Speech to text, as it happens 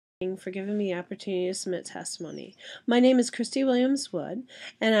for giving me the opportunity to submit testimony. My name is Christy Williams-Wood,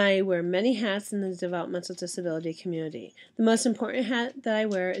 and I wear many hats in the developmental disability community. The most important hat that I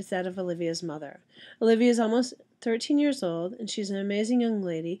wear is that of Olivia's mother. Olivia is almost 13 years old, and she's an amazing young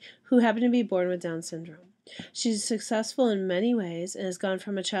lady who happened to be born with Down syndrome. She's successful in many ways and has gone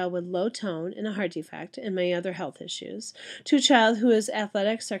from a child with low tone and a heart defect and many other health issues to a child who is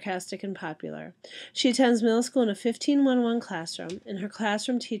athletic, sarcastic, and popular. She attends middle school in a 15-1-1 classroom, and her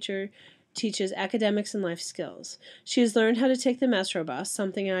classroom teacher teaches academics and life skills. She has learned how to take the Metro bus,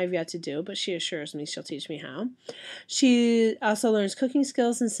 something I've yet to do, but she assures me she'll teach me how. She also learns cooking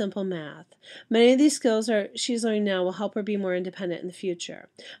skills and simple math. Many of these skills she's learning now will help her be more independent in the future.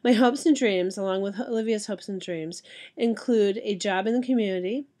 My hopes and dreams, along with Olivia's hopes and dreams, include a job in the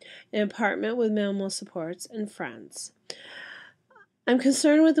community, an apartment with minimal supports, and friends. I'm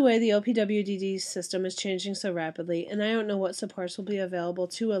concerned with the way the OPWDD system is changing so rapidly, and I don't know what supports will be available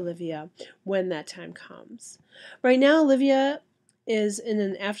to Olivia when that time comes. Right now, Olivia is in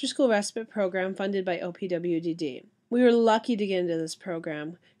an after-school respite program funded by OPWDD. We were lucky to get into this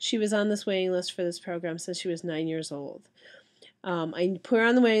program. She was on this waiting list for this program since she was 9 years old. I put her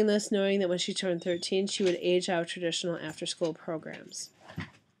on the waiting list knowing that when she turned 13, she would age out traditional after-school programs.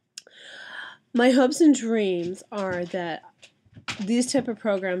 My hopes and dreams are that these type of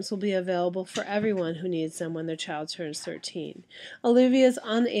programs will be available for everyone who needs them when their child turns 13. Olivia is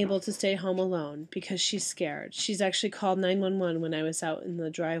unable to stay home alone because she's scared. She's actually called 911 when I was out in the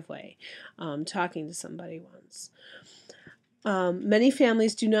driveway talking to somebody once. Many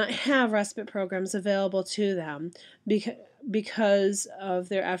families do not have respite programs available to them because of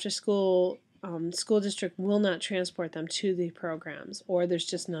their after-school school district will not transport them to the programs, or there's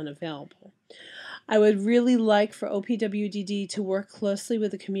just none available. I would really like for OPWDD to work closely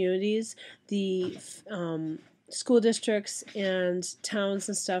with the communities, the school districts and towns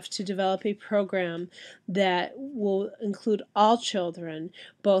and stuff to develop a program that will include all children,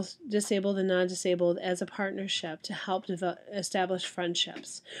 both disabled and non-disabled, as a partnership to help establish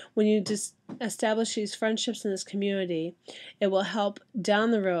friendships. When you establish these friendships in this community, it will help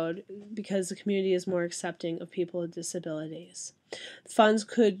down the road because the community is more accepting of people with disabilities. Funds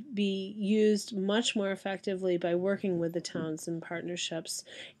could be used much more effectively by working with the towns and partnerships,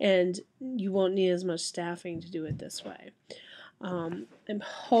 and you won't need as much staffing to do it this way. I'm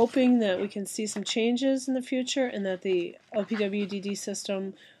hoping that we can see some changes in the future and that the OPWDD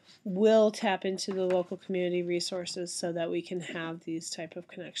system will tap into the local community resources so that we can have these type of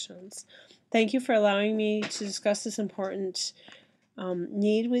connections. Thank you for allowing me to discuss this important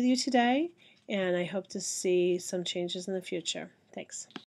need with you today, and I hope to see some changes in the future. Thanks.